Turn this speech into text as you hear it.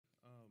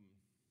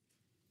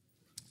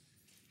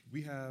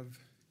We have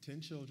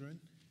 10 children,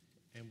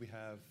 and we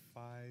have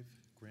 5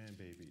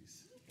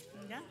 grandbabies.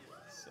 Yeah.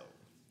 So,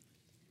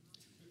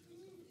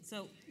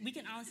 So we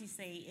can honestly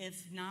say,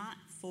 if not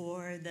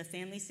for the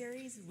family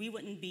series, we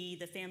wouldn't be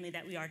the family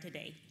that we are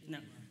today. No,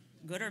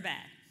 good or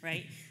bad,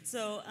 right?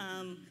 So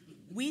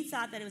we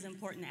thought that it was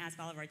important to ask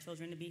all of our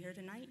children to be here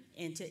tonight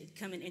and to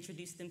come and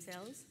introduce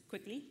themselves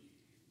quickly.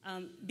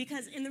 And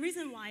the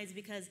reason why is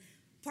because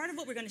part of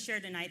what we're going to share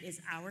tonight is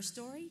our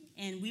story,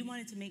 and we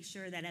wanted to make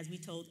sure that as we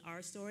told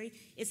our story,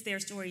 it's their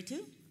story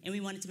too, and we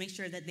wanted to make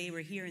sure that they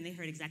were here and they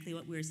heard exactly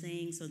what we were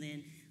saying, so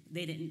then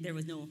there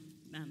was no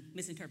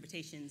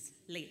misinterpretations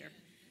later.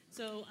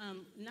 So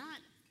not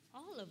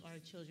all of our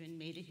children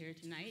made it here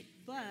tonight,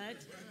 but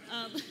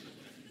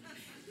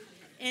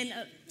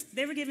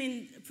they were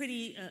given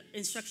pretty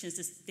instructions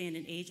to stand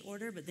in age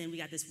order, but then we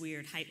got this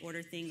weird height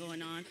order thing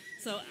going on.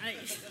 So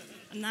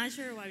I'm not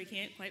sure why we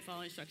can't quite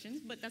follow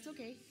instructions, but that's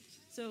okay.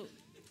 So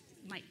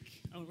Mike,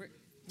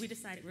 we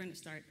decided we're going to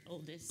start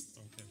oldest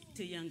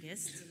to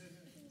youngest.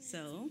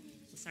 So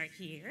we'll start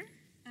here.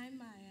 I'm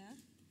Maya.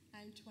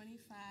 I'm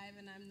 25,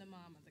 and I'm the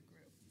mom of the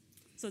group.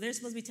 So they're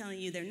supposed to be telling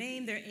you their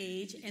name, their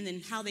age, and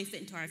then how they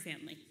fit into our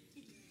family.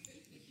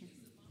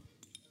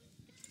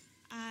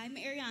 I'm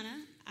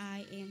Ariana.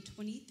 I am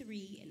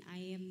 23, and I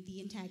am the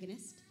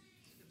antagonist.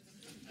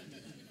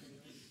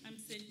 I'm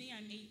Sydney.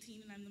 I'm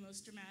 18, and I'm the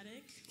most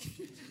dramatic.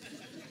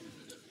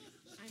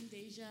 I'm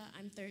Deja.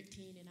 I'm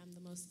 13, and I'm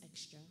the most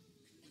extra.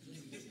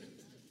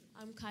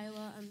 I'm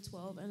Kyla. I'm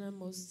 12, and I'm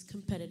most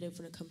competitive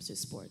when it comes to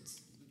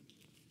sports.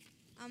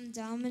 I'm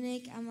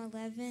Dominic. I'm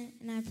 11,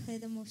 and I play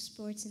the most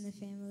sports in the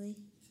family.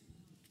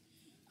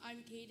 I'm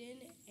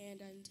Kaden,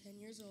 and I'm 10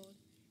 years old,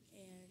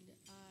 and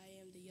I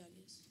am the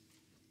youngest.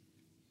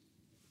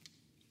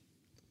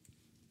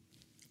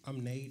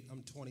 I'm Nate.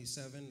 I'm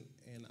 27,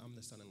 and I'm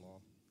the son-in-law.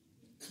 All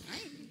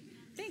right.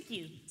 Thank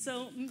you.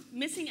 So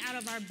missing out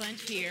of our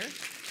bunch here,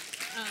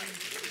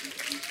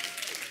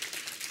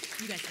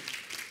 you guys.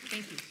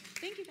 Thank you.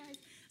 Thank you, guys.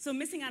 So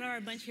missing out of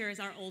our bunch here is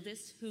our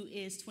oldest, who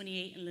is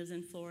 28 and lives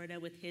in Florida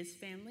with his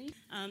family.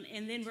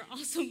 And then we're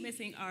also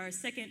missing our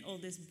second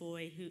oldest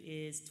boy, who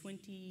is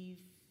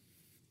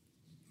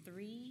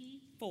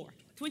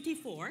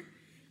 24,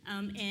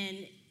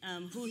 and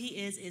who he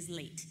is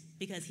late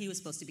because he was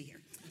supposed to be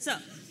here. So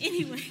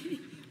anyway.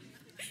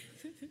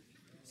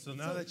 so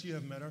now that you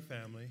have met our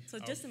family. So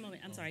just a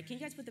moment. I'm sorry. Can you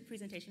guys put the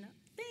presentation up?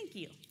 Thank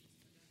you.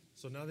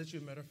 So now that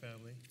you've met our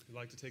family, we'd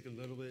like to take a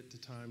little bit of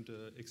time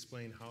to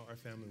explain how our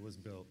family was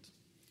built.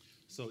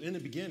 So in the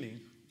beginning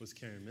was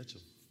Karen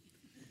Mitchell.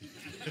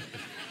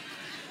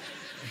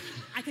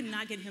 I could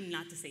not get him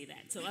not to say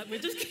that, so we're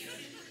just kidding.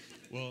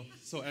 Well,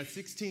 so at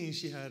 16,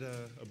 she had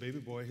a baby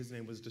boy. His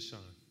name was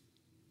Deshaun.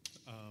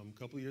 A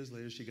couple years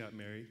later, she got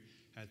married,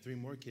 had 3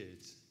 more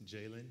kids,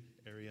 Jalen,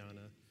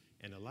 Ariana,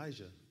 and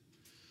Elijah.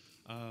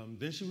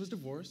 Then she was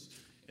divorced,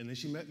 and then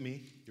she met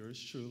me,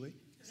 yours truly,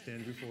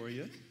 standing before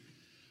you.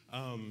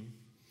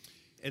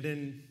 And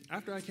then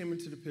after I came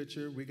into the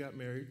picture, we got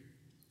married.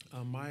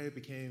 Maya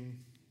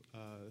became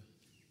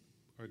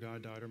our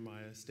goddaughter.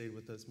 Maya stayed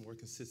with us more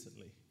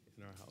consistently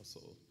in our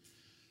household.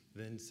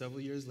 Then several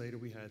years later,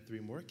 we had 3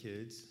 more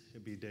kids.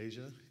 It'd be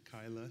Deja,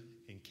 Kyla,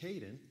 and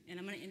Kaden. And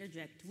I'm going to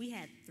interject. We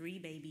had 3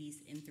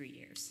 babies in 3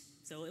 years.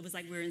 So it was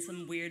like we were in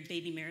some weird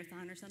baby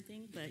marathon or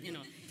something. But, you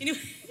know, anyway.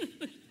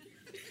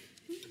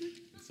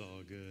 It's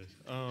all good.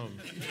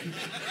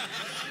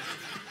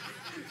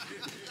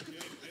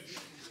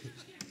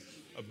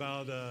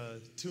 About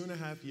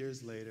 2.5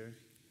 years later,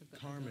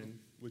 Carmen,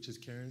 which is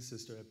Karen's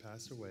sister, had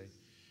passed away,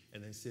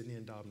 and then Sydney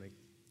and Dominic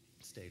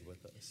stayed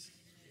with us.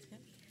 Yep.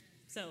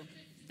 So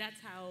that's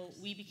how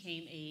we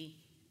became a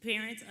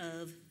parent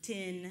of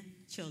 10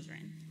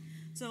 children.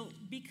 So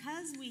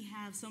because we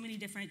have so many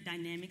different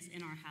dynamics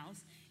in our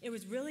house, it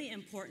was really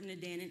important to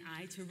Dan and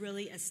I to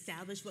really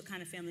establish what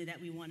kind of family that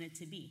we wanted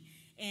to be.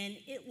 And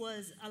it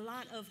was a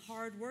lot of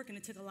hard work, and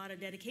it took a lot of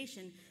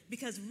dedication,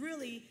 because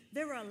really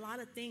there were a lot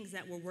of things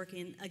that were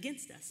working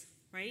against us,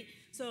 right?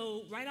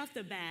 So right off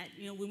the bat,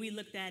 you know, when we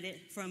looked at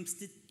it from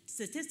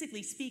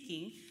statistically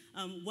speaking,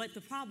 what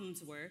the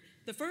problems were,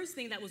 the first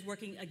thing that was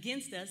working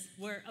against us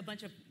were a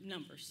bunch of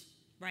numbers,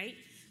 right?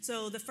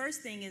 So the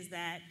first thing is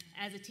that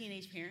as a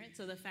teenage parent,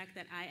 so the fact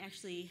that I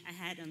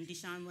had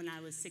Deshaun when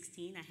I was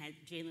 16, I had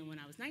Jalen when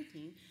I was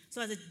 19.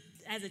 So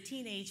as a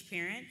teenage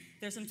parent,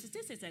 there's some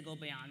statistics that go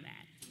beyond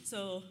that.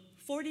 So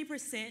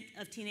 40%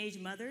 of teenage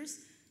mothers,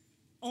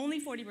 only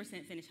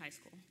 40% finish high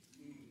school.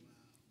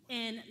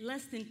 And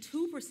less than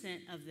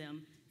 2% of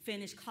them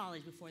finish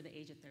college before the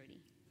age of 30.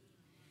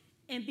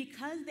 And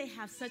because they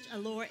have such a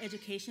lower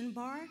education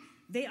bar,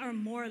 they are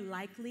more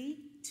likely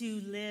to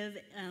live,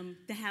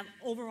 to have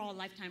overall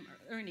lifetime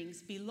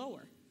earnings be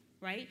lower,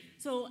 right?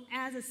 So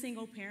as a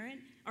single parent,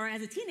 or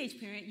as a teenage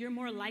parent, you're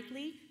more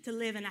likely to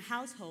live in a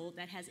household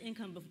that has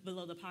income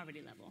below the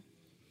poverty level.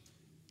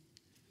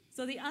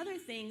 So the other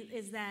thing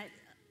is that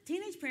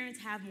teenage parents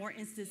have more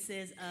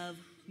instances of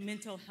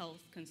mental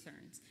health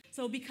concerns.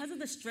 So because of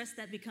the stress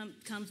that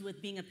comes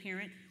with being a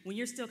parent, when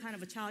you're still kind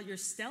of a child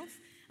yourself,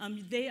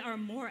 They are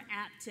more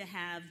apt to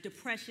have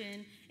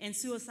depression and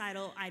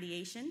suicidal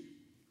ideation.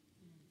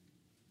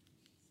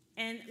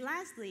 And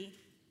lastly,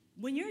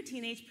 when you're a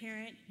teenage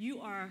parent,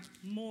 you are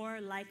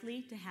more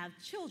likely to have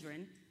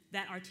children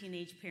that are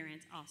teenage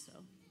parents also.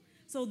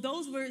 So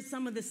those were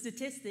some of the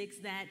statistics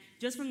that,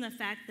 just from the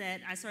fact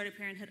that I started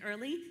parenthood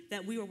early,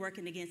 that we were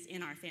working against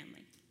in our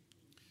family.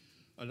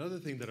 Another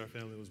thing that our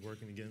family was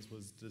working against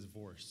was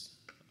divorce.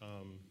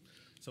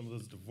 Some of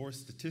those divorce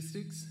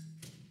statistics,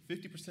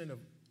 50% of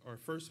our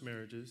first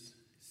marriages,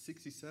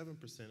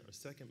 67% are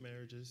second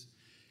marriages,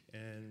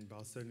 and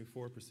about 74%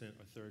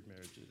 are third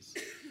marriages.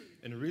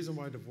 And the reason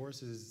why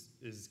divorce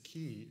is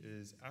key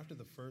is after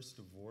the first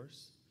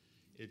divorce,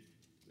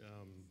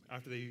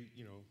 after they,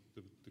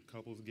 the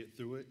couples get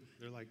through it,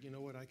 they're like, you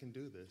know what, I can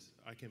do this.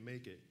 I can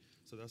make it.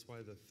 So that's why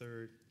the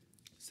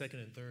second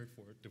and third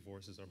for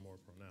divorces are more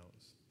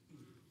pronounced.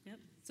 Yep.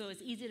 So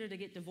it's easier to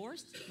get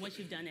divorced once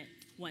you've done it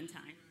one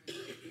time.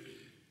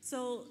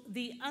 So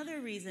the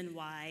other reason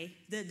why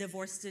the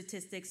divorce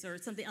statistics or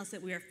something else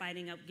that we are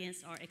fighting up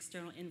against are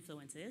external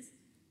influences.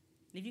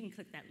 And if you can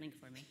click that link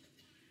for me.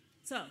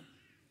 So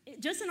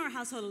just in our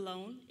household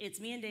alone, it's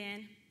me and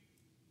Dan,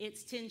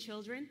 it's 10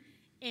 children,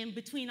 and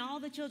between all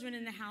the children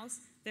in the house,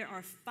 there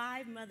are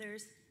 5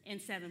 mothers and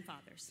 7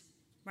 fathers,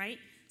 right?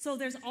 So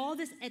there's all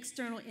this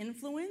external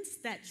influence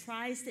that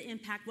tries to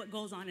impact what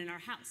goes on in our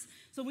house.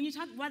 So when you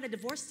talk why the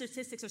divorce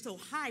statistics are so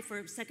high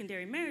for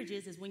secondary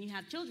marriages is when you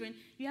have children,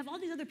 you have all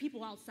these other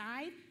people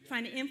outside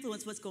trying to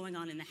influence what's going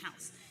on in the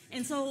house.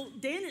 And so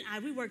Dan and I,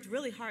 we worked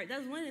really hard. That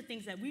was one of the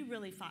things that we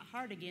really fought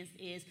hard against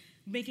is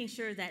making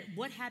sure that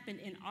what happened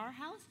in our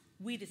house,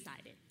 we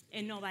decided,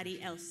 and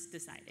nobody else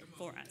decided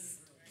for us.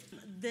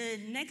 The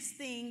next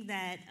thing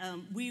that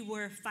we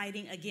were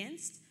fighting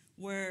against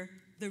were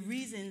the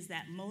reasons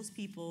that most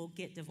people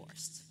get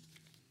divorced.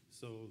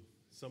 So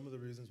some of the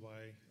reasons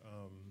why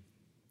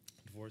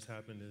divorce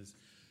happened is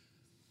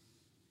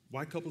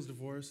why couples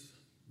divorce.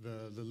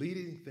 The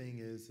leading thing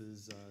is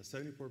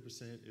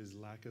 74% is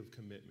lack of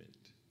commitment.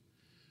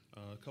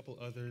 A couple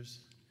others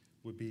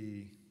would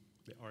be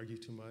they argue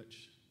too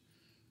much,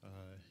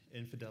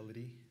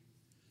 infidelity,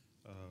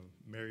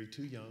 married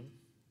too young,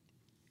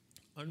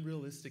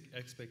 unrealistic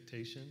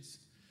expectations,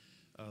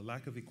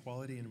 lack of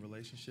equality in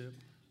relationship,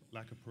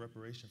 lack of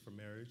preparation for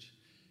marriage,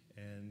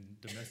 and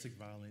domestic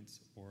violence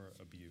or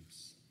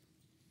abuse.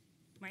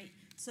 Right.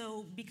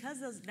 So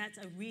because that's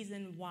a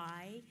reason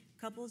why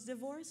couples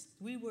divorce,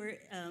 we were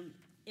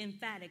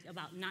emphatic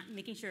about not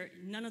making sure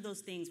none of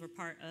those things were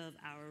part of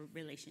our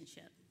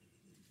relationship.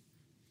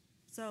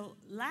 So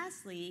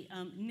lastly,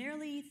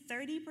 nearly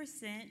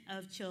 30%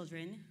 of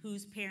children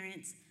whose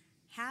parents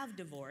have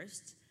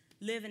divorced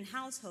live in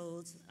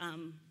households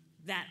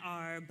that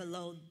are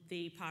below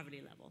the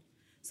poverty level.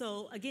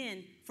 So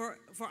again, for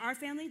our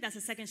family, that's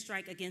a second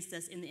strike against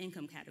us in the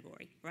income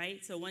category,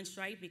 right? So one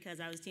strike because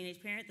I was a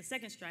teenage parent. The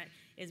second strike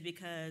is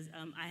because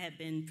I had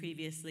been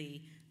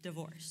previously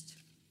divorced.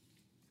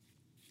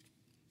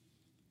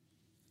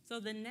 So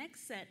the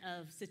next set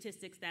of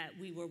statistics that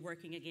we were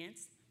working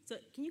against, so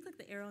can you click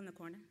the arrow in the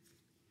corner?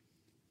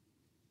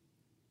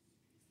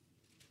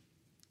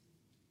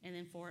 And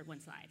then forward one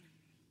slide,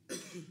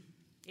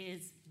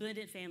 is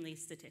blended family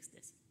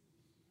statistics.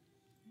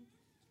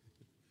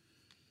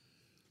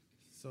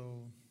 So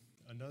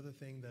another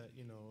thing that,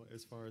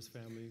 as far as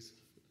families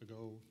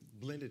go,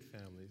 blended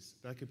families,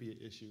 that could be an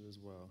issue as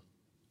well,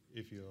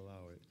 if you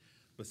allow it.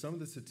 But some of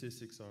the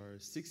statistics are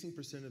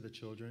 16% of the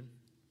children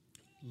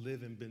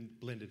live in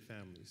blended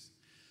families.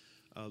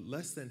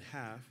 Less than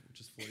half,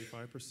 which is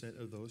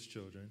 45% of those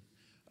children,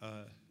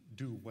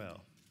 do well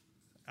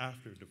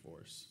after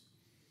divorce.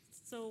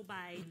 So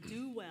by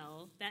do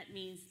well, that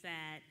means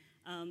that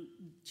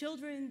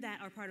children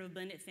that are part of a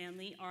blended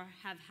family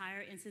have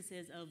higher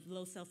instances of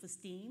low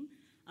self-esteem.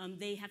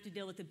 They have to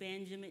deal with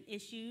abandonment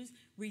issues,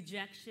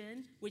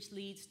 rejection, which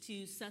leads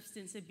to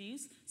substance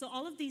abuse. So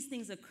all of these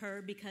things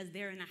occur because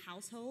they're in a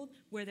household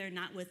where they're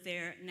not with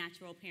their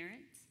natural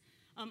parents.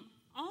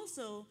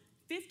 Also,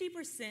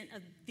 50%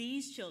 of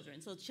these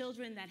children, so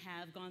children that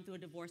have gone through a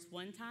divorce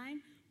one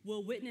time,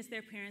 will witness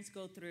their parents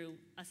go through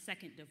a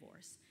second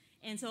divorce.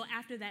 And so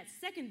after that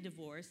second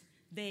divorce,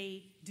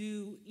 they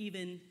do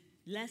even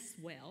less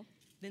well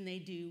than they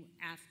do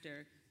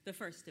after the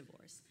first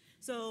divorce.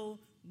 So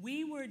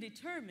we were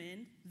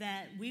determined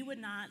that we would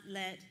not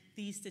let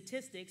these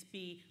statistics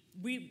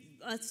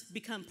us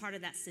become part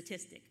of that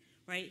statistic,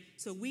 right?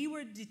 So we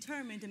were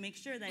determined to make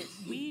sure that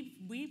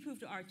we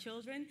proved to our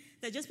children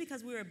that just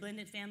because we were a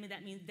blended family,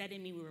 that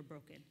didn't mean we were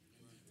broken,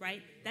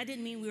 right? That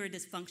didn't mean we were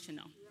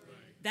dysfunctional.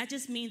 That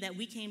just means that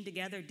we came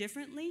together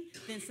differently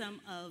than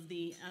some of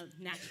the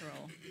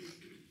natural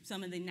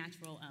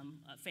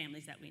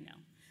families that we know.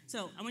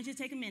 So I want you to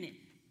take a minute,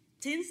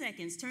 10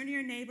 seconds, turn to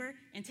your neighbor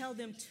and tell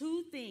them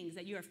 2 things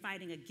that you are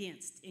fighting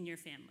against in your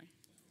family.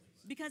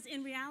 Because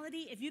in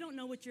reality, if you don't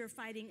know what you're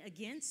fighting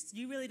against,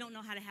 you really don't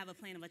know how to have a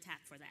plan of attack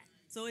for that.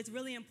 So it's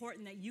really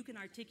important that you can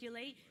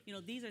articulate,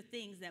 these are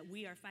things that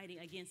we are fighting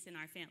against in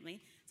our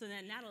family. So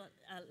then that'll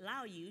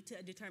allow you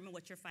to determine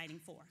what you're fighting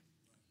for.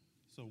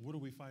 So what are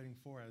we fighting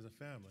for as a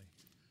family?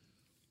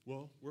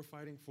 Well, we're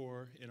fighting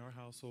for, in our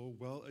household,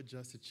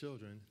 well-adjusted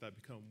children that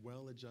become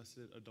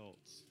well-adjusted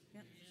adults.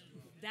 Yep.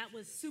 That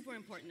was super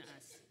important to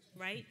us,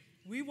 right?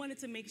 We wanted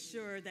to make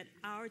sure that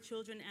our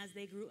children, as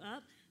they grew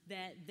up,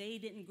 that they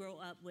didn't grow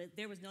up with,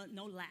 there was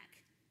no lack.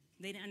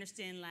 They didn't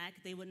understand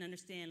lack. They wouldn't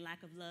understand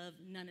lack of love,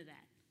 none of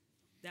that.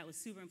 That was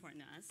super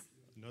important to us.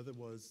 Another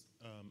was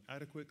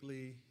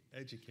adequately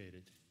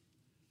educated.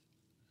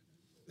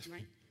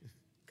 Right?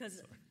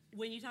 Because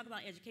when you talk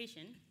about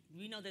education,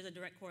 we know there's a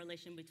direct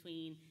correlation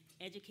between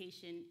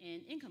education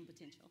and income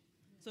potential.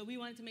 So we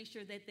wanted to make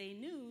sure that they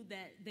knew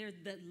that there's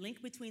the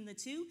link between the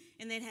two,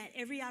 and they had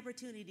every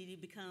opportunity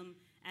to become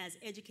as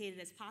educated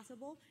as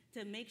possible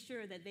to make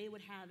sure that they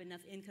would have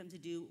enough income to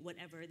do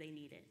whatever they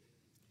needed.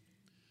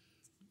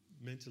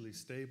 Mentally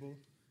stable,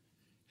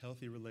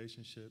 healthy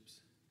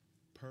relationships,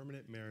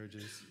 permanent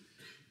marriages,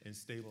 and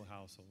stable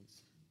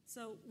households.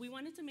 So we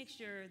wanted to make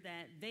sure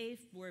that they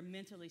were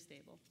mentally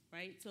stable,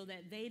 right? So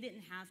that they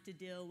didn't have to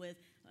deal with,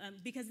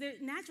 because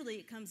naturally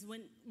it comes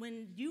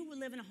when you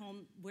live in a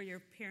home where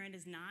your parent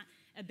is not,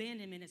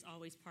 abandonment is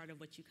always part of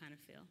what you kind of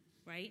feel,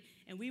 right?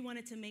 And we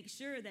wanted to make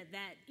sure that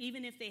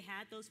even if they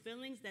had those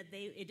feelings, that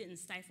it didn't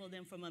stifle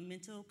them from a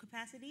mental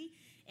capacity.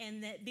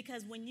 And that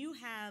because when you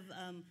have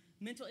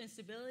mental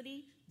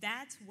instability,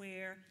 that's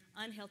where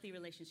unhealthy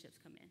relationships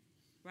come in.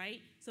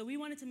 Right? So we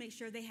wanted to make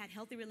sure they had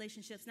healthy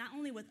relationships, not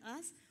only with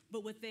us,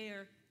 but with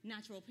their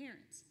natural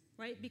parents,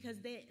 right? Because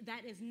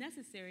that is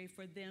necessary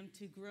for them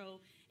to grow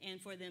and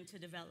for them to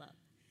develop.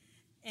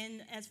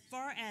 And as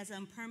far as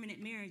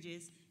permanent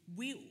marriages,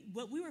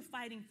 what we were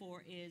fighting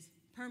for is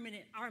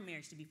our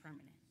marriage to be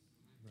permanent,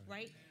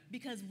 right?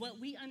 Because what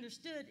we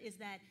understood is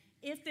that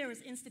if there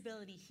is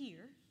instability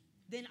here,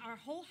 then our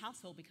whole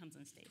household becomes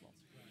unstable.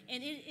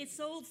 And it's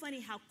so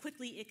funny how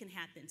quickly it can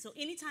happen. So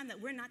anytime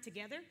that we're not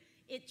together,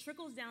 it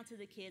trickles down to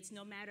the kids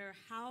no matter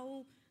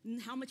how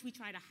much we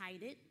try to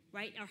hide it,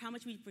 right? Or how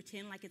much we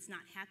pretend like it's not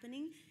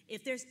happening.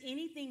 If there's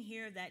anything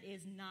here that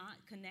is not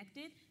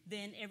connected,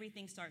 then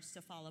everything starts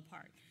to fall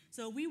apart.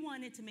 So we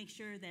wanted to make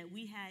sure that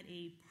we had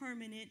a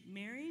permanent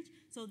marriage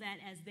so that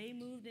as they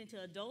moved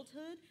into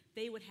adulthood,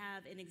 they would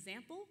have an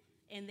example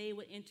and they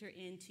would enter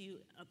into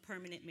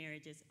permanent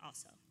marriages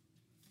also.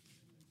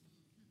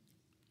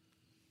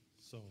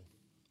 So,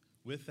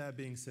 with that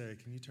being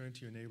said, can you turn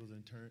to your neighbors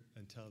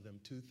and tell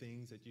them two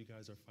things that you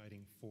guys are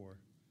fighting for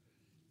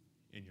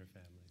in your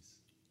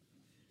families?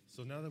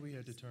 So now that we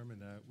had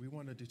determined that, we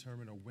want to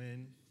determine a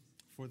win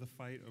for the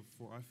fight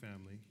for our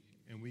family,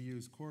 and we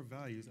use core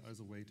values as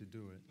a way to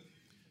do it.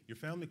 Your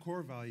family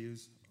core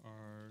values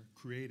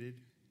create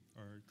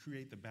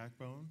the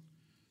backbone,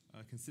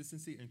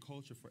 consistency, and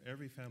culture for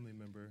every family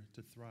member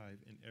to thrive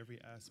in every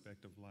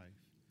aspect of life.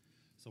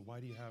 So why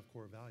do you have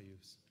core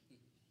values?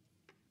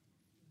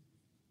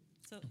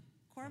 So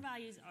core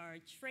values are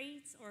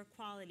traits or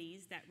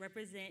qualities that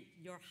represent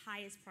your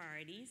highest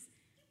priorities,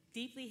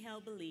 deeply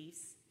held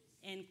beliefs,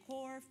 and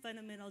core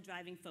fundamental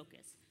driving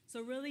focus.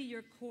 So really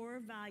your core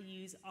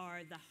values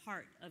are the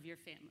heart of your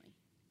family.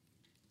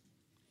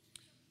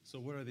 So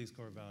what are these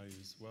core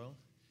values? Well,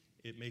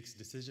 it makes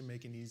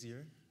decision-making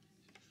easier.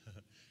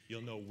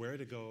 You'll know where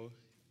to go.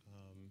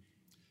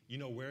 You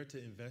know where to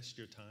invest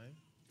your time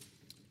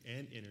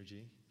and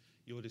energy.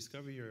 You'll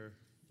discover your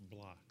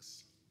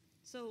blocks.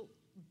 So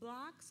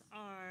blocks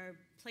are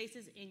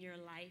places in your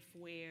life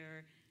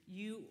where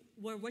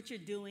what you're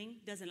doing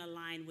doesn't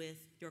align with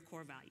your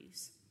core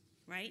values,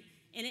 right?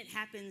 And it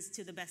happens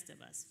to the best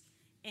of us.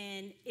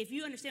 And if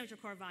you understand what your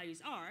core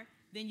values are,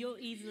 then you'll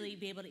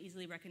be able to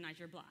easily recognize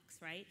your blocks,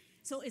 right?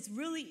 So it's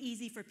really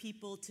easy for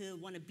people to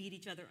want to beat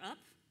each other up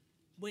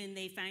when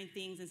they find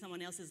things in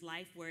someone else's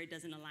life where it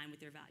doesn't align with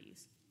their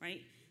values,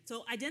 right?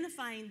 So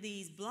identifying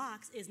these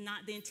blocks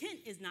the intent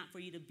is not for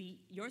you to beat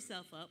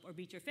yourself up or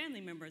beat your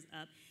family members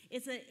up.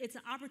 It's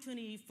an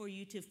opportunity for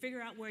you to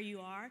figure out where you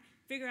are,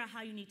 figure out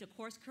how you need to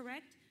course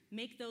correct,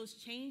 make those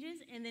changes,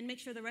 and then make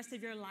sure the rest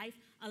of your life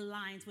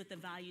aligns with the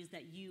values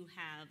that you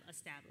have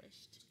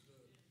established.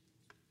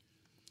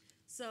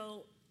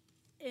 So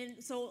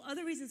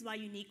other reasons why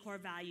you need core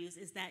values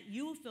is that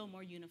you will feel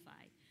more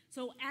unified.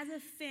 So as a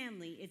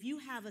family, if you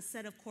have a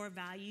set of core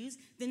values,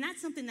 then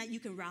that's something that you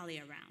can rally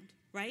around,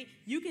 right?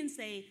 You can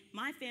say,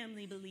 my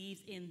family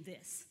believes in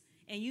this,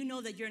 and you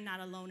know that you're not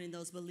alone in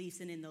those beliefs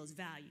and in those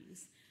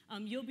values.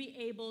 You'll be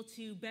able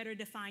to better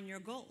define your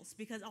goals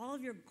because all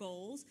of your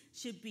goals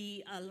should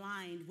be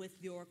aligned with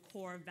your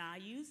core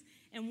values.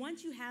 And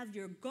once you have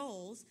your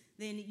goals,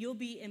 then you'll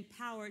feel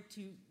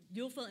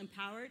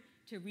empowered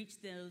to reach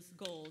those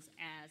goals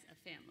as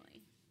a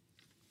family.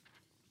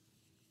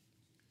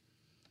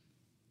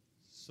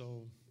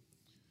 So,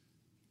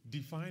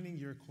 defining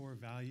your core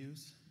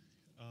values,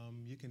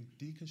 you can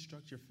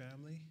deconstruct your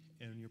family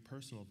and your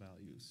personal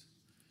values.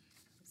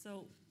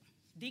 So,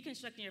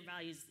 deconstructing your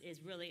values is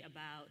really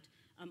about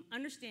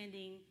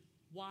understanding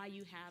why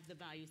you have the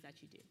values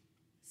that you do.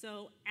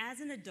 So, as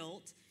an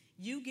adult,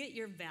 you get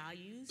your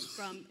values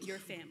from your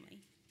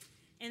family.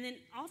 And then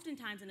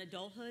oftentimes in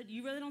adulthood,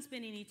 you really don't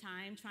spend any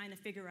time trying to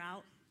figure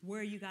out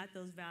where you got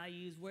those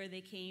values, where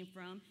they came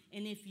from,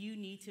 and if you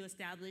need to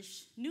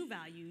establish new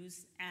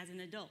values as an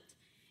adult.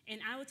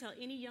 And I would tell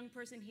any young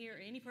person here or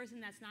any person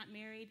that's not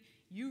married,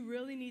 you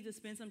really need to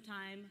spend some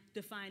time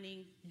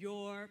defining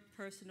your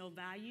personal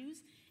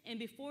values. And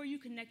before you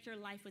connect your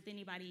life with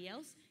anybody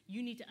else,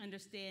 you need to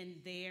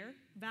understand their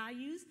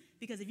values.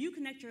 Because if you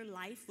connect your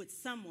life with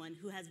someone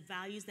who has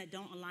values that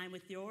don't align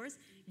with yours,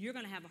 you're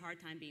going to have a hard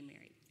time being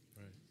married.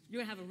 Right. You're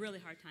going to have a really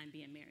hard time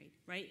being married,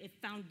 right? If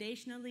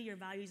foundationally your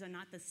values are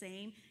not the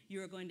same,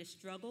 you're going to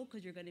struggle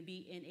because you're going to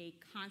be in a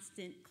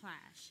constant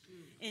clash.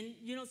 And,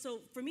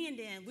 so for me and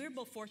Dan, we're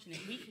both fortunate.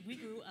 We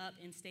grew up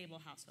in stable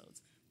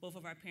households. Both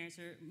of our parents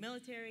are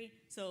military,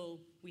 so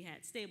we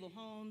had stable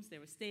homes. There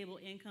were stable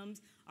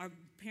incomes. Our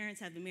parents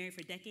have been married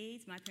for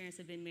decades. My parents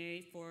have been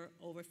married for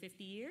over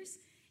 50 years,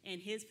 and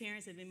his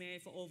parents have been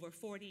married for over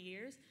 40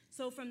 years.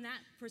 So from that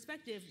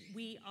perspective,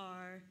 we're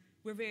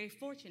very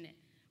fortunate.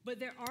 But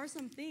there are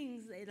some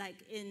things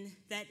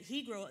that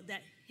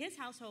his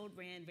household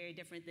ran very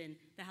different than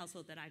the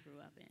household that I grew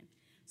up in.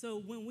 So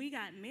when we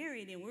got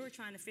married and we were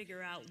trying to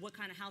figure out what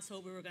kind of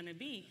household we were going to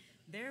be,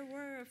 there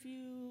were a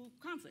few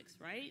conflicts,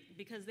 right?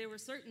 Because there were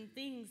certain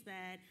things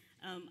that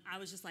I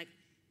was just like,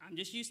 I'm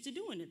just used to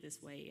doing it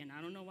this way, and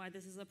I don't know why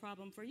this is a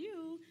problem for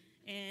you.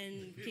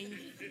 And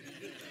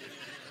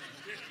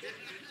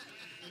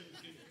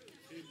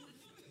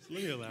So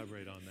let me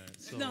elaborate on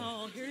that. So,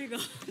 no, here you go.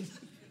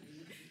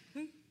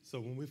 So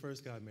when we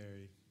first got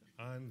married,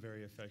 I'm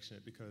very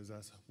affectionate because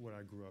that's what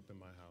I grew up in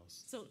my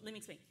house. So let me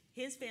explain.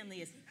 His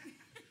family is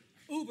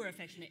uber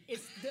affectionate.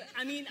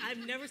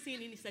 I've never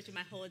seen any such in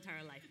my whole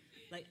entire life.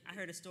 Like, I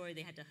heard a story,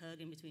 they had to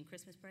hug in between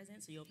Christmas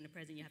presents, so you open a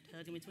present, you have to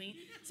hug in between.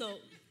 So,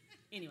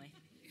 anyway,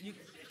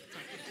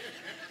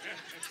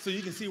 So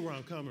you can see where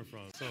I'm coming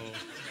from. So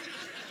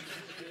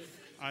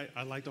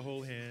I like to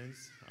hold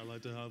hands. I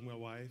like to hug my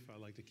wife. I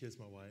like to kiss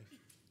my wife.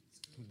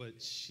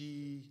 But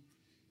she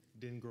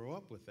didn't grow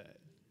up with that.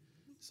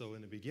 So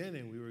in the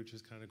beginning, we were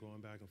just kind of going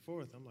back and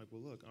forth. I'm like,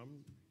 well, look,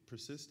 I'm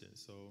persistent,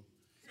 so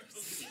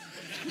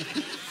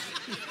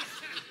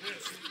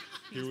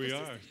here we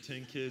are,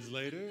 10 kids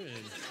later,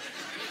 and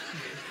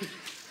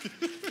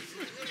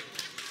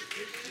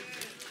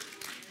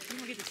we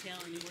don't get to tell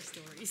any more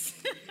stories.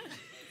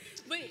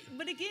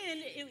 but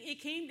again, it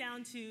came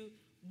down to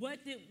what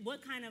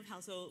kind of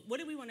household, what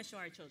do we want to show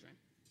our children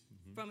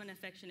from an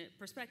affectionate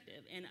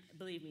perspective? And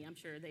believe me, I'm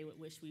sure they would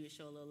wish we would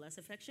show a little less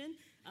affection.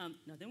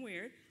 Nothing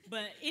weird.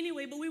 But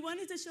anyway, we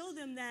wanted to show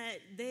them that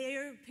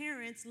their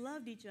parents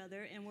loved each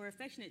other and were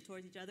affectionate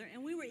towards each other,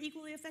 and we were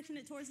equally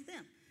affectionate towards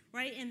them,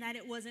 right? And that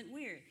it wasn't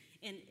weird.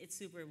 And it's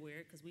super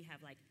weird because we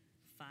have like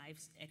 5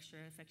 extra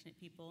affectionate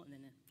people and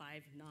then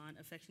 5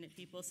 non-affectionate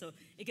people. So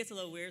it gets a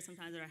little weird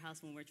sometimes at our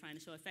house when we're trying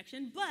to show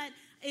affection. But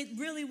it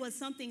really was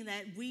something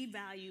that we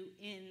value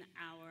in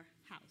our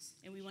house.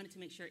 And we wanted to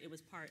make sure it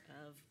was part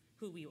of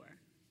who we were.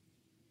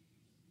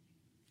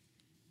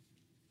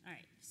 All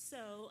right,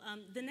 so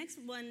the next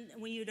one,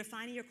 when you're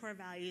defining your core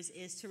values,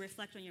 is to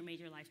reflect on your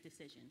major life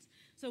decisions.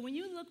 So when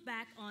you look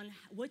back on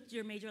what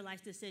your major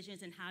life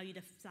decisions and how you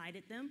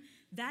decided them,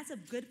 that's a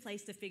good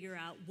place to figure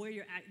out where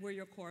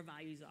your core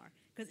values are.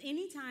 Because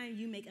anytime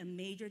you make a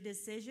major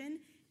decision,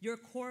 your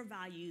core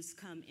values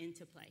come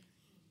into play.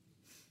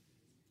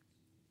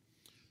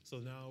 so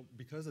now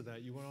because of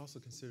that, you want to also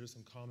consider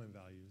some common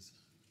values.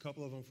 A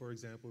couple of them, for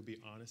example, would be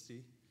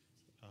honesty.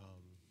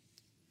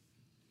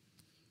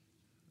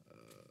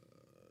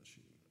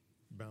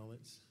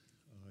 Balance,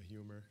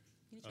 humor.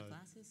 You need your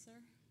glasses, sir?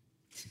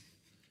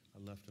 I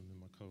left them in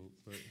my coat,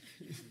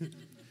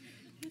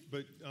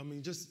 but I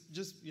mean, just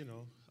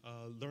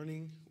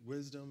learning,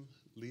 wisdom,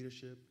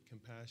 leadership,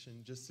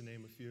 compassion, just to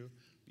name a few.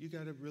 You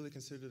got to really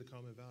consider the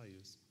common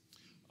values.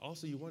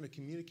 Also, you want to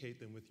communicate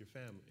them with your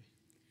family.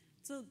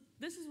 So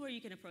this is where you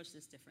can approach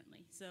this differently.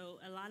 So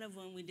a lot of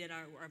when we did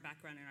our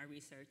background and our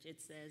research, it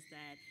says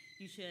that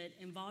you should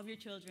involve your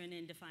children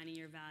in defining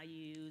your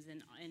values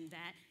and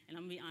that. And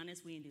I'm going to be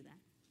honest, we didn't do that.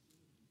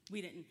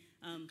 We didn't.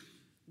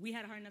 We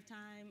had a hard enough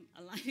time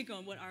aligning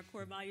on what our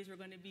core values were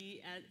going to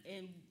be.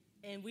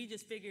 And we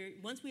just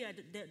figured once we had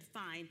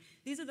defined,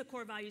 these are the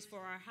core values for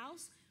our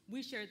house,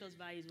 we shared those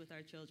values with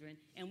our children.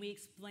 And we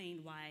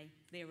explained why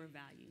they were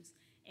values.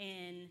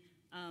 And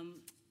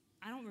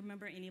I don't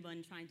remember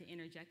anyone trying to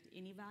interject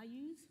any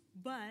values,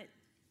 but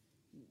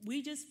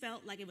we just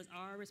felt like it was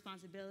our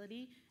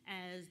responsibility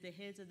as the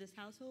heads of this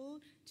household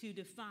to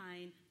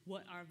define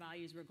what our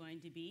values were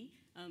going to be.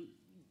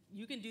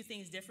 You can do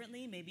things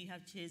differently. Maybe you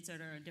have kids that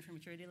are a different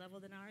maturity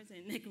level than ours,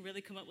 and they can really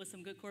come up with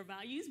some good core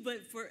values. But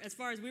as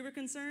far as we were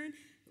concerned,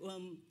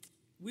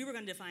 we were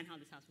going to define how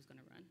this house was going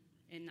to run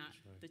and not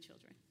the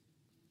children.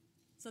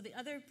 So the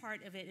other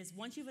part of it is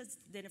once you've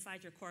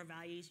identified your core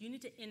values, you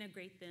need to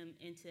integrate them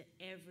into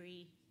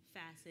every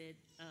facet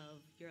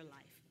of your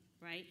life,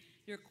 right?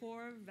 Your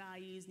core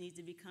values need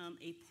to become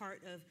a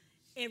part of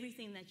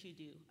everything that you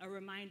do, a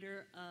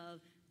reminder of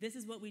this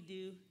is what we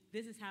do,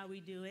 this is how we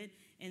do it,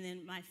 and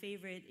then my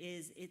favorite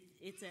is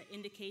it's an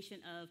indication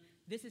of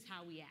this is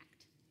how we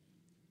act,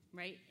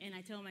 right? And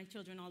I tell my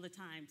children all the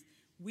time,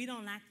 we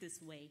don't act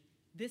this way.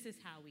 This is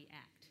how we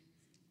act.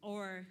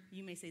 Or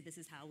you may say this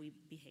is how we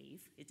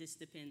behave. It just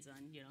depends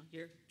on,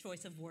 your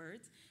choice of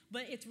words.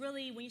 But it's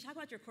really, when you talk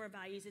about your core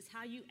values, it's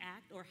how you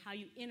act or how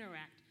you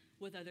interact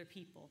with other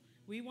people.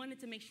 We wanted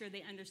to make sure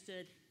they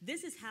understood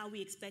this is how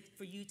we expect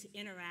for you to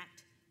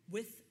interact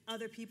with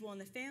other people in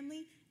the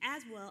family,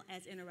 as well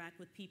as interact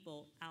with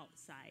people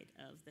outside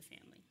of the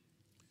family.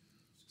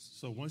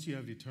 So once you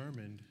have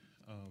determined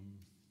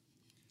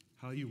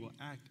how you will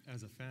act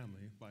as a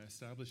family by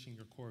establishing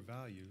your core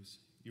values,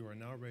 you are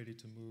now ready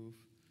to move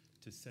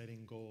to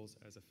setting goals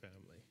as a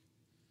family.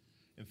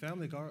 And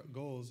family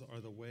goals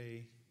are the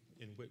way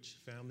in which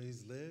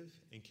families live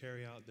and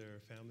carry out their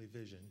family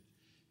vision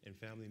and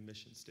family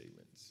mission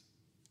statements.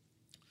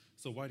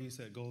 So why do you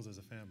set goals as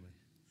a family?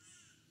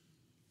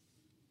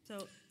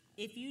 So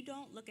if you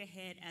don't look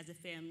ahead as a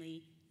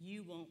family,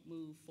 you won't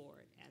move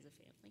forward as a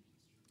family,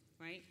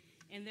 right?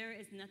 And there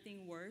is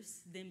nothing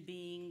worse than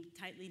being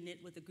tightly knit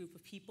with a group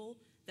of people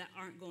that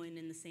aren't going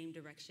in the same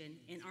direction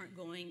and aren't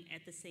going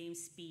at the same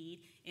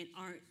speed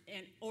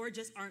or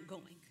just aren't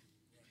going,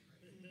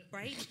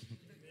 right?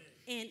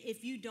 And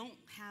if you don't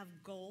have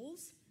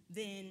goals,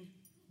 then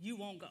you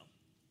won't go.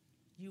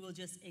 You will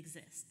just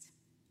exist.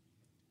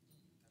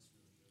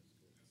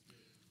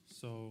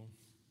 So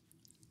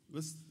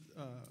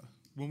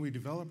when we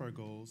develop our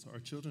goals, our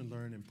children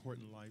learn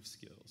important life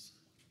skills.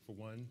 For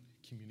one,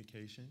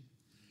 communication,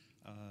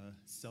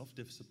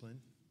 self-discipline,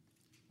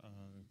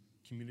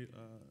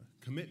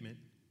 commitment,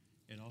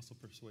 and also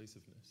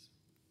persuasiveness.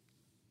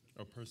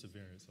 Or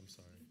perseverance, I'm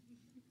sorry.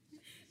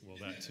 Well,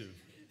 that too.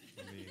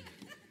 I mean,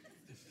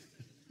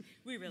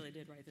 we really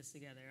did write this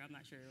together. I'm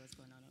not sure what's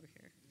going on over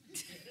here.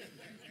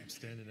 I'm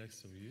standing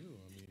next to you.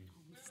 I mean,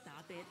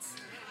 stop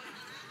it.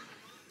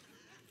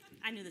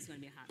 I knew this was going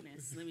to be a hot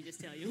mess. Let me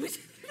just tell you.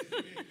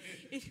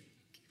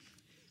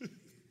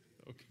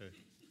 Okay.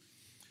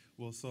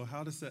 Well, so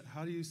how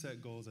do you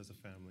set goals as a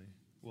family?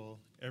 Well,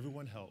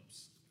 everyone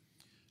helps.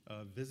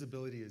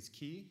 Visibility is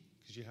key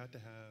because you have to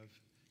have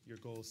your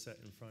goals set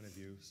in front of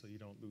you so you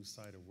don't lose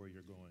sight of where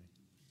you're going.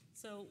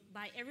 So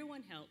by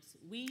everyone helps,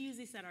 we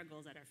usually set our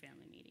goals at our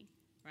family meeting,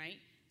 right?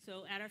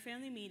 So at our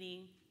family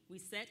meeting, we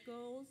set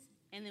goals,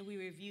 and then we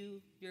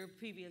review your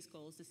previous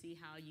goals to see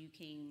how you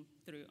came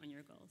through on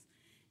your goals.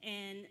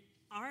 And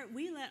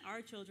we let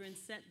our children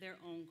set their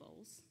own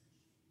goals,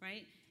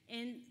 right?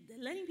 And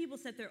letting people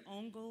set their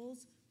own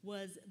goals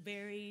was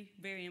very,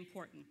 very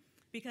important.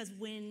 Because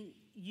when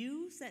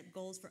you set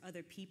goals for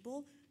other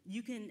people,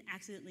 you can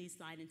accidentally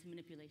slide into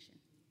manipulation,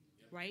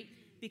 right?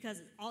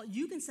 Because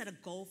you can set a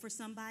goal for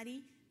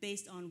somebody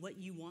based on what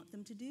you want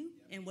them to do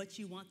and what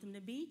you want them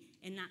to be,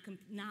 and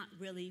not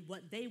really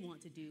what they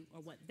want to do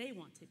or what they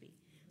want to be.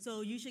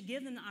 So you should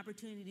give them the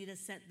opportunity to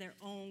set their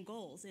own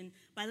goals. And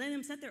by letting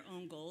them set their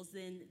own goals,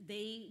 then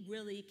they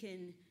really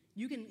can,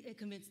 you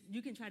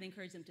can try to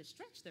encourage them to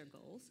stretch their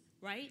goals,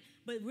 right?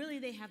 But really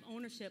they have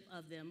ownership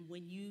of them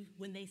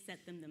when they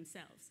set them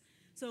themselves.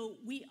 So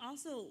we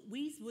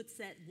would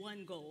set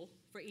one goal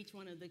for each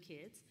one of the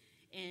kids.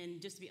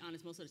 And just to be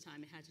honest, most of the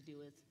time it had to do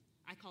with,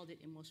 I called it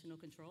emotional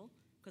control,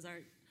 because our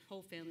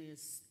whole family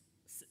is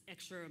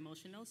extra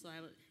emotional. So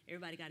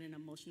everybody got an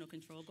emotional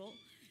control goal.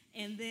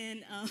 And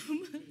then,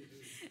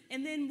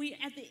 we,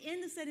 at the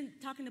end of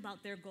talking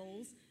about their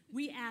goals,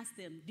 we asked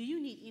them, do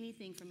you need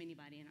anything from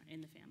anybody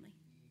in the family,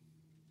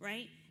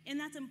 right? And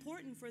that's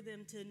important for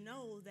them to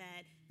know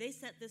that they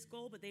set this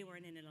goal, but they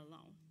weren't in it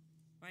alone,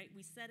 right?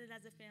 We set it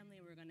as a family,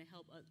 and we're going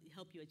to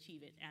help you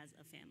achieve it as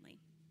a family.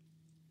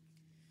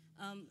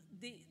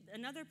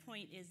 Another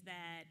point is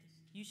that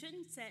you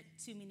shouldn't set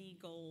too many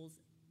goals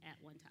at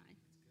one time,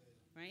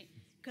 right?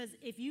 Because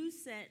if you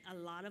set a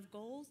lot of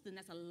goals, then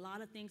that's a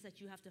lot of things that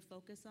you have to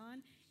focus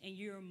on, and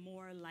you're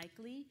more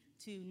likely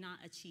to not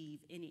achieve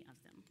any of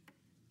them.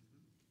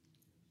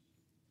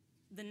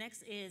 The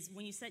next is,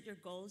 when you set your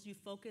goals, you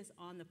focus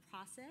on the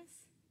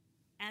process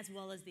as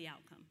well as the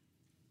outcome,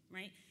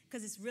 right?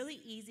 Because it's really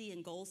easy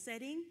in goal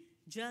setting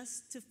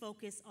just to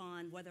focus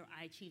on whether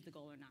I achieve the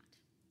goal or not.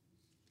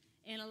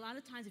 And a lot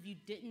of times if you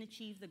didn't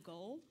achieve the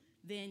goal,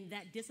 then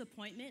that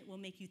disappointment will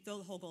make you throw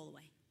the whole goal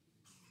away,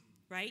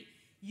 right?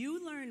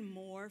 You learn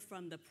more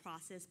from the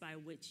process by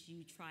which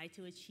you try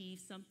to achieve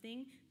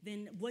something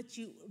than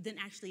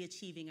actually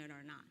achieving it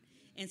or not.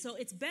 And so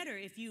it's better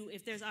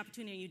if there's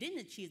opportunity and you didn't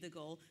achieve the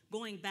goal,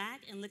 going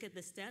back and look at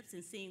the steps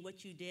and seeing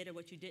what you did or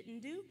what you didn't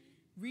do,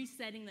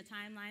 resetting the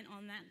timeline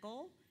on that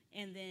goal,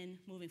 and then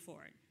moving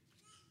forward.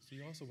 So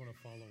you also want to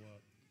follow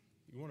up.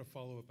 You want to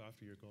follow up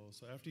after your goal.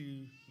 So after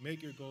you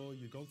make your goal,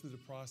 you go through the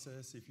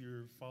process. If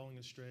you're following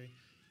astray,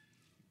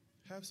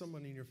 have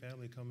someone in your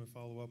family come and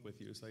follow up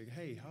with you. It's like,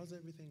 hey, how's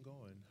everything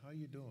going? How are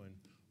you doing?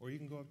 Or you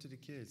can go up to the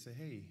kids, say,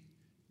 hey,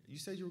 you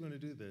said you were going to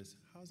do this.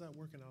 How's that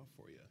working out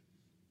for you?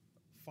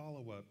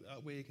 Follow up.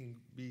 That way it can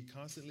be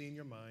constantly in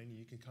your mind.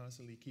 You can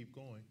constantly keep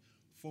going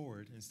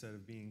forward instead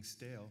of being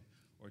stale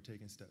or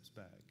taking steps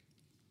back.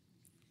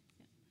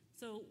 Yeah.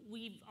 So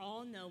we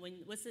all know,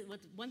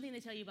 one thing they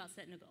tell you about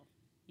setting a goal,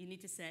 you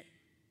need to set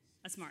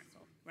a SMART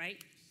goal,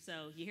 right?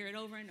 So you hear it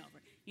over and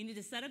over. You need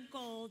to set a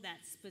goal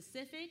that's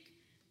specific,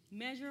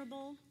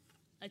 measurable,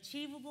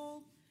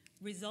 achievable,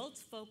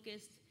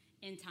 results-focused,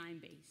 and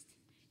time-based.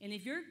 And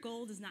if your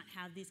goal does not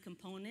have these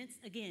components,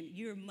 again,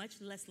 you're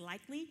much less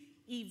likely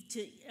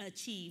to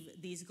achieve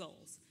these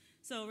goals.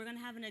 So we're going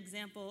to have an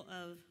example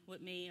of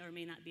what may or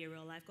may not be a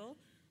real-life goal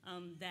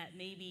that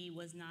maybe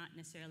was not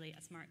necessarily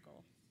a SMART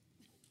goal.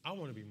 I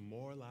want to be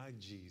more like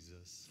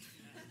Jesus.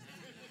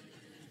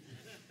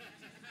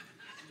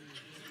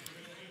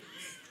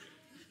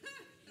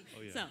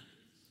 Oh, yeah. So,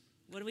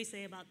 what do we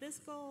say about this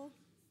goal?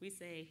 We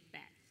say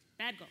bad.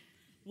 Bad goal.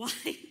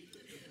 Why?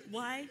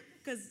 Why?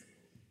 Because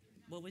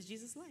what was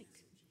Jesus like,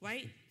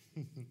 right?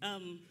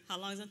 How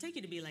long is it going to take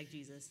you to be like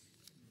Jesus?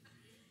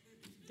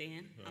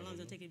 Dan, how long is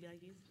it going to take you to be like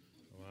Jesus?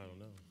 Oh, I don't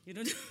know. You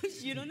don't know,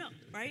 you don't know,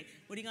 right?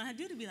 What are you going to have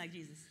to do to be like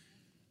Jesus?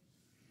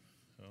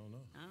 I don't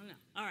know. I don't know.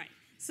 All right.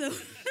 So,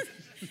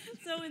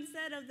 so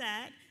instead of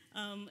that,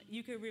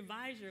 you could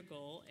revise your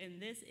goal,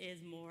 and this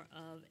is more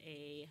of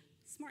a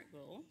SMART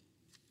goal.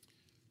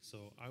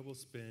 So I will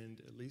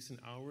spend at least an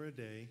hour a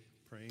day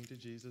praying to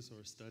Jesus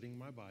or studying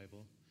my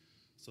Bible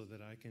so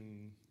that I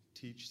can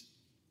teach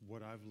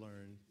what I've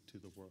learned to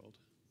the world.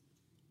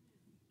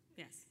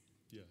 Yes.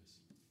 Yes.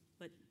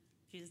 But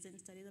Jesus didn't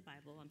study the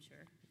Bible, I'm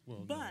sure.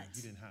 Well, no, but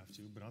he didn't have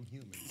to, but I'm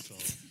human, so.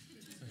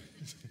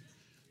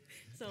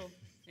 So,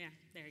 yeah,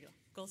 there you go.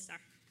 Gold star.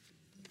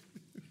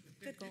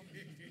 Good goal.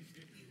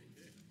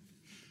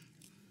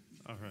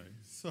 All right.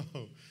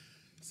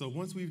 So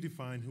once we've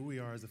defined who we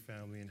are as a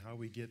family and how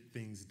we get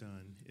things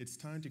done, it's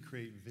time to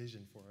create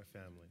vision for our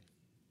family.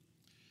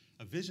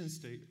 A vision It's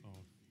all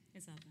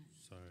good.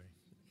 sorry.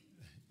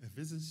 A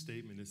vision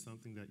statement is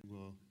something that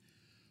will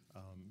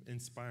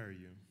inspire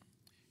you.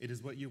 It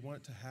is what you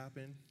want to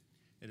happen.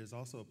 It is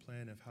also a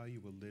plan of how you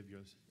will live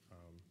your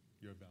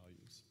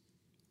values.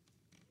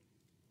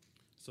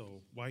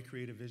 So why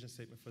create a vision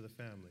statement for the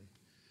family?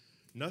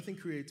 Nothing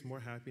creates more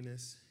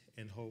happiness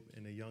and hope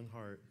in a young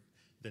heart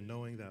than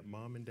knowing that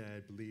mom and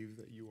dad believe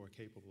that you are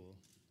capable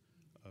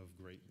of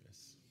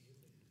greatness.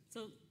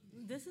 So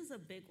this is a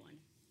big one,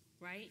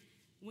 right?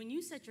 When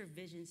you set your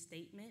vision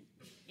statement,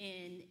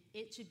 and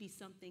it should be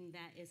something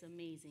that is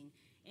amazing,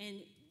 and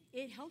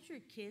it helps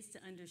your kids to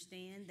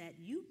understand that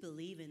you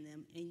believe in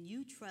them and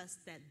you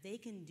trust that they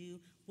can do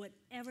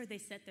whatever they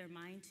set their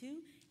mind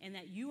to, and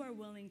that you are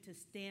willing to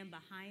stand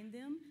behind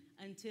them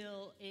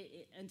until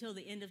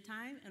the end of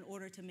time in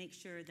order to make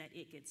sure that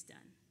it gets done.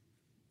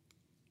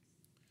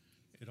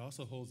 It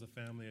also holds the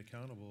family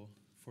accountable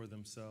for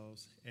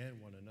themselves and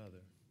one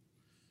another.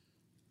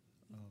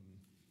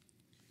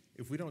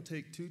 If we don't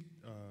take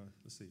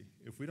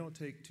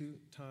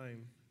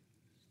time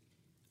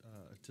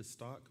to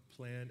stock,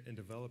 plan, and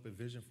develop a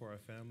vision for our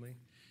family,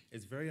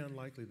 it's very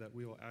unlikely that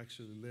we will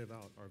actually live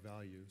out our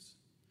values.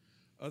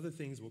 Other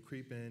things will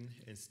creep in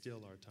and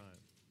steal our time.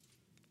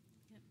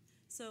 Yep.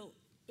 So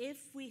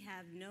if we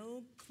have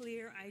no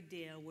clear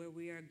idea where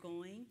we are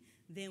going,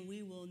 then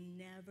we will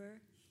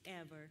never,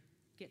 ever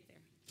get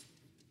there.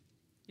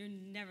 You're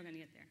never going to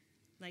get there.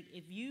 Like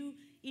if you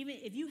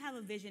have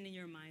a vision in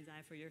your mind's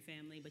eye for your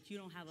family, but you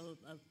don't have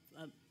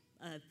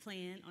a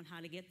plan on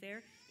how to get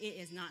there, it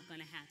is not going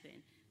to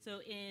happen. So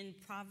in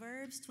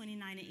Proverbs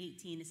 29 and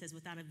 18, it says,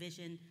 without a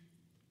vision,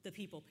 the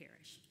people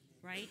perish,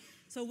 right?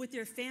 So with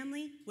your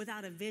family,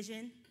 without a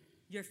vision,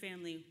 your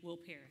family will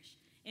perish.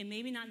 And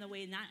maybe not in the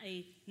way,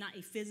 not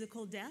a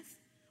physical death,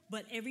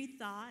 but every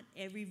thought,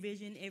 every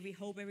vision, every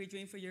hope, every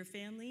dream for your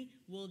family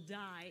will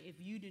die if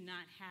you do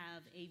not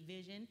have a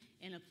vision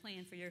and a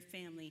plan for your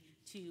family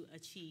to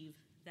achieve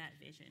that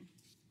vision.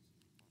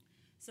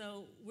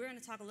 So we're going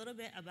to talk a little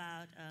bit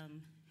about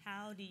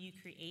how do you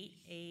create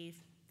a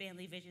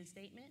family vision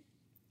statement.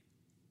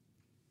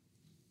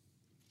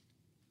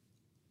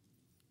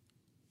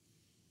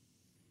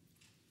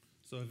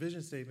 So a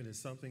vision statement is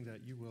something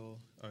that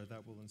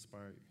that will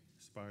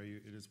inspire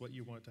you. It is what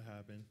you want to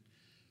happen.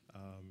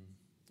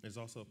 It's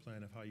also a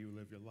plan of how you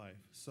live your life.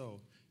 So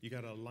you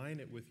got to align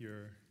it with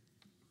your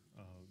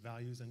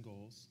values and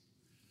goals.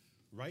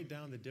 Write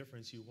down the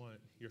difference you want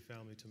your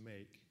family to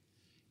make.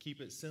 Keep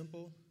it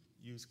simple.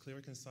 Use clear,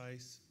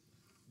 concise,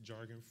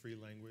 jargon-free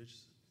language.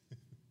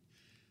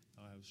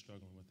 I was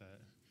struggling with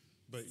that.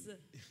 But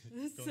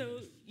so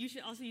you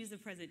should also use the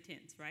present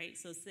tense, right?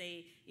 So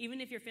say, even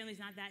if your family's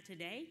not that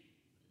today,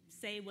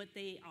 say what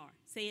they are.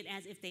 Say it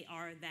as if they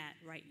are that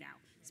right now.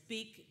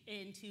 Speak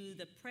into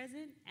the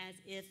present as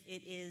if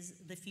it is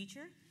the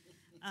future.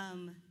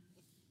 I'm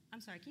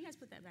sorry, can you guys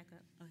put that back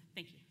up? Oh,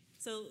 thank you.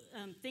 So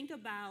think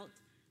about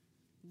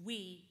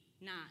we,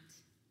 not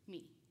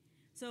me.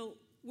 So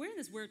we're in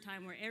this weird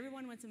time where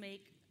everyone wants to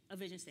make a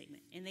vision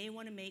statement, and they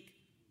want to make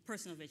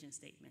personal vision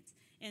statements.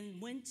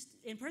 And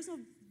personal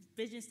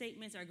vision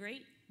statements are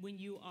great when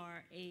you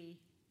are a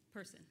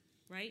person,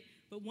 right?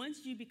 But once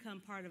you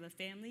become part of a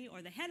family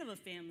or the head of a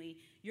family,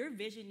 your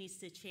vision needs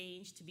to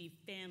change to be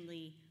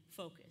family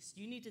focused.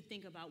 You need to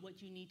think about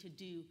what you need to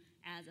do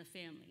as a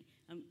family.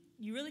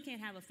 You really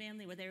can't have a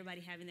family with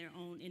everybody having their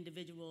own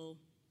individual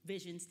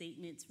vision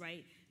statements,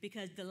 right?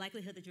 Because the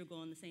likelihood that you'll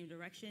go in the same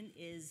direction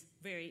is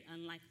very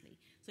unlikely.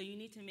 So you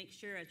need to make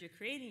sure as you're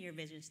creating your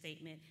vision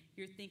statement,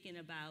 you're thinking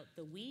about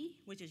the we,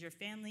 which is your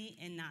family,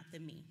 and not the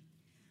me.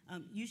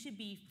 You should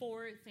be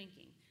forward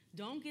thinking.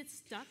 Don't get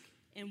stuck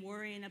in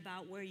worrying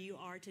about where you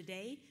are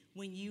today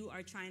when you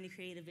are trying to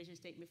create a vision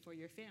statement for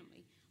your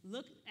family.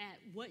 Look at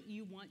what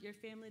you want your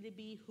family to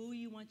be, who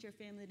you want your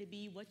family to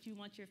be, what you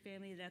want your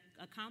family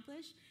to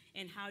accomplish,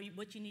 and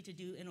what you need to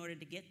do in order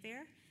to get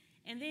there.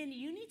 And then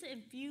you need to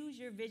infuse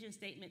your vision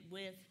statement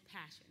with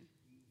passion,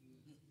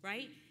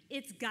 right?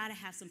 It's got to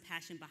have some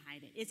passion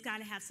behind it. It's got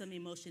to have some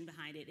emotion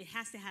behind it. It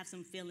has to have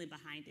some feeling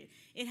behind it.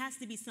 It has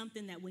to be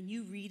something that when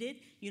you read it,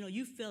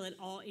 you feel it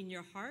all in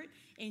your heart,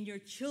 and your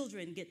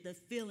children get the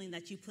feeling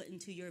that you put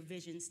into your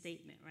vision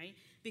statement, right?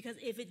 Because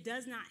if it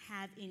does not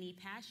have any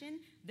passion,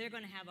 they're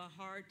going to have a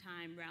hard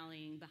time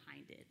rallying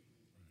behind it.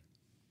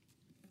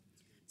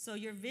 So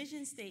your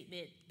vision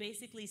statement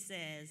basically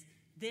says,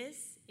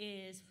 this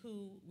is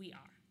who we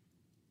are.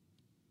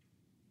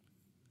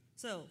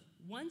 So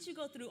once you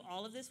go through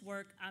all of this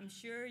work, I'm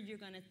sure you're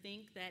going to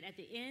think that at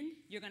the end,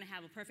 you're going to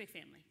have a perfect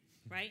family,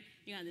 right?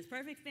 You have this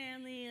perfect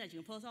family that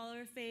you can post all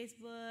over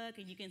Facebook,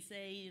 and you can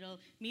say,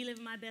 me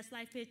living my best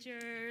life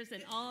pictures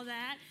and all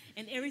that,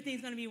 and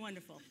everything's going to be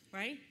wonderful,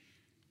 right?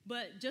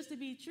 But just to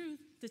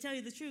tell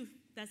you the truth,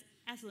 that's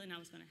absolutely not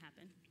what's going to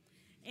happen.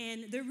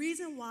 And the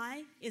reason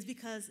why is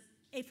because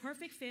a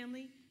perfect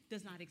family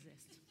does not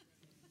exist,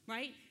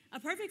 right? A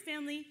perfect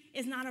family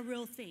is not a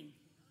real thing,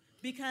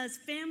 because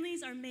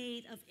families are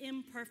made of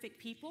imperfect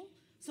people.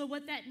 So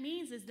what that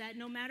means is that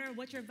no matter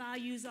what your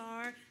values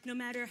are, no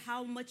matter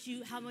how much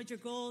your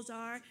goals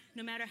are,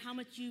 no matter how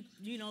much you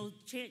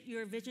chant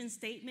your vision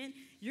statement,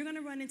 you're going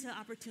to run into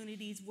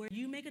opportunities where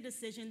you make a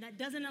decision that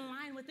doesn't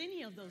align with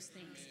any of those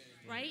things,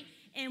 right?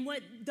 And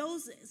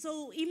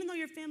so even though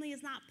your family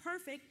is not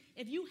perfect,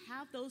 if you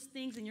have those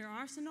things in your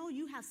arsenal,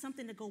 you have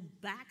something to go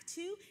back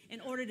to in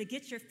order to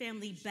get your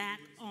family back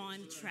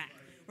on track.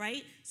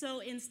 Right? So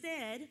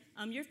instead,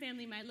 your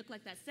family might look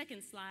like that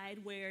second slide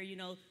where,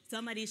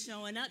 somebody's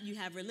showing up, you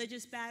have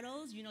religious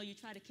battles, you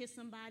try to kiss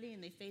somebody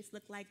and their face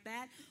look like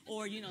that.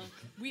 Or,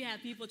 we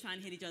have people trying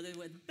to hit each other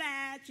with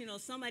bats,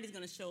 somebody's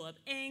going to show up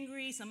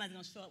angry, somebody's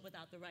going to show up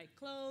without the right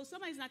clothes,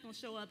 somebody's not going to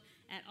show up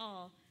at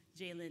all,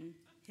 Jalen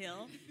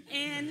Hill,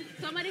 and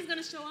somebody's going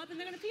to show up and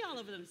they're going to pee all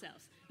over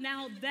themselves.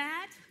 Now,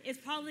 that is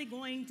probably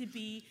going to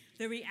be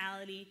the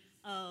reality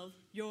of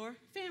your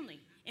family,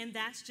 and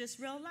that's just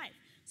real life.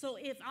 So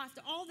if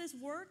after all this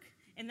work,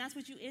 and that's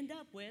what you end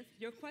up with,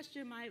 your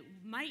question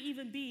might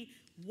even be,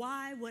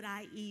 why would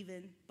I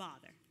even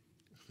bother?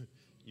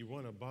 You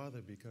want to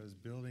bother because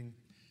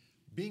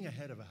being a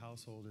head of a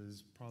household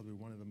is probably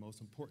one of the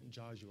most important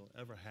jobs you will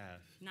ever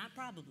have. Not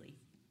probably.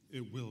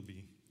 It will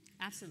be.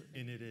 Absolutely.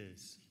 And it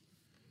is.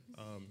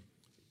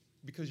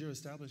 Because you're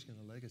establishing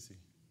a legacy.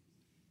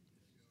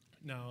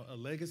 Now, a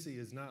legacy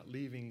is not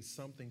leaving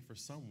something for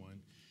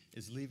someone,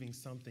 it's leaving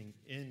something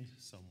in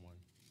someone.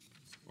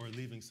 Or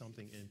leaving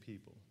something in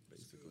people,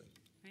 basically.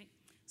 Right.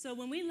 So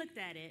when we looked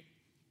at it,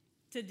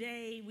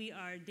 today we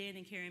are Dan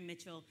and Karen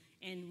Mitchell,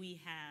 and we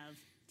have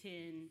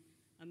 10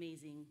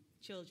 amazing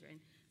children.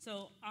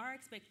 So our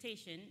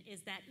expectation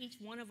is that each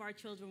one of our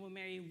children will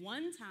marry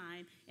one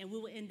time, and we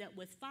will end up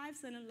with 5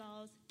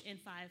 son-in-laws and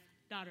 5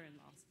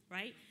 daughter-in-laws,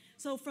 right?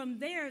 So from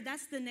there,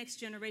 that's the next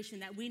generation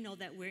that we know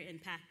that we're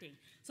impacting.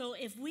 So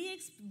if we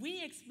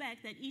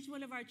expect that each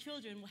one of our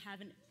children will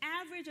have an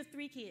average of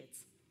 3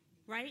 kids,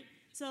 right?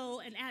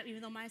 So,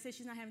 even though Maya says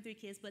she's not having 3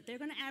 kids, but they're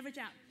going to average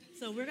out.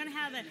 So we're going to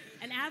have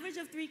an average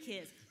of 3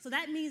 kids. So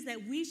that means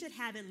that we should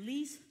have at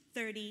least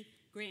 30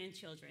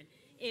 grandchildren.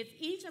 If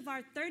each of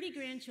our 30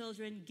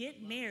 grandchildren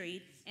get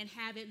married and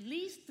have at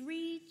least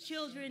 3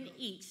 children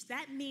each,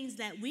 that means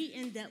that we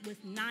end up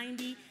with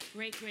 90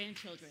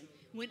 great-grandchildren.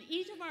 When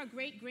each of our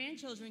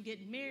great-grandchildren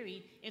get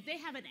married, if they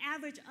have an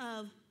average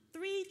of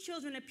 3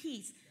 children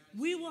apiece,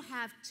 we will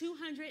have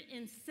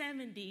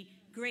 270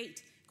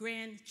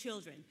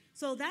 great-grandchildren.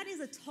 So that is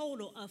a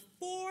total of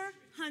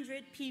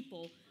 400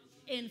 people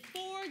in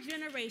 4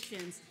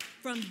 generations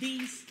from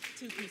these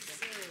 2 people,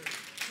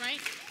 right?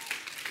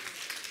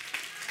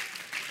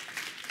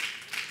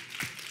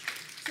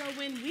 So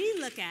when we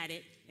look at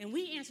it and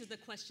we answer the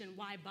question,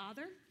 why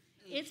bother?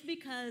 It's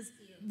because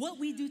what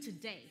we do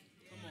today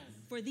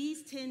for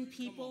these 10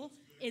 people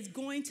is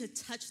going to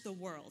touch the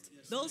world.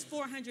 Those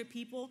 400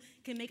 people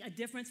can make a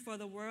difference for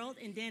the world,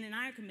 and Dan and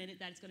I are committed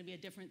that it's going to be a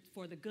difference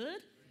for the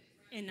good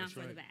and not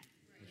for the bad.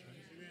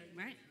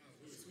 Right?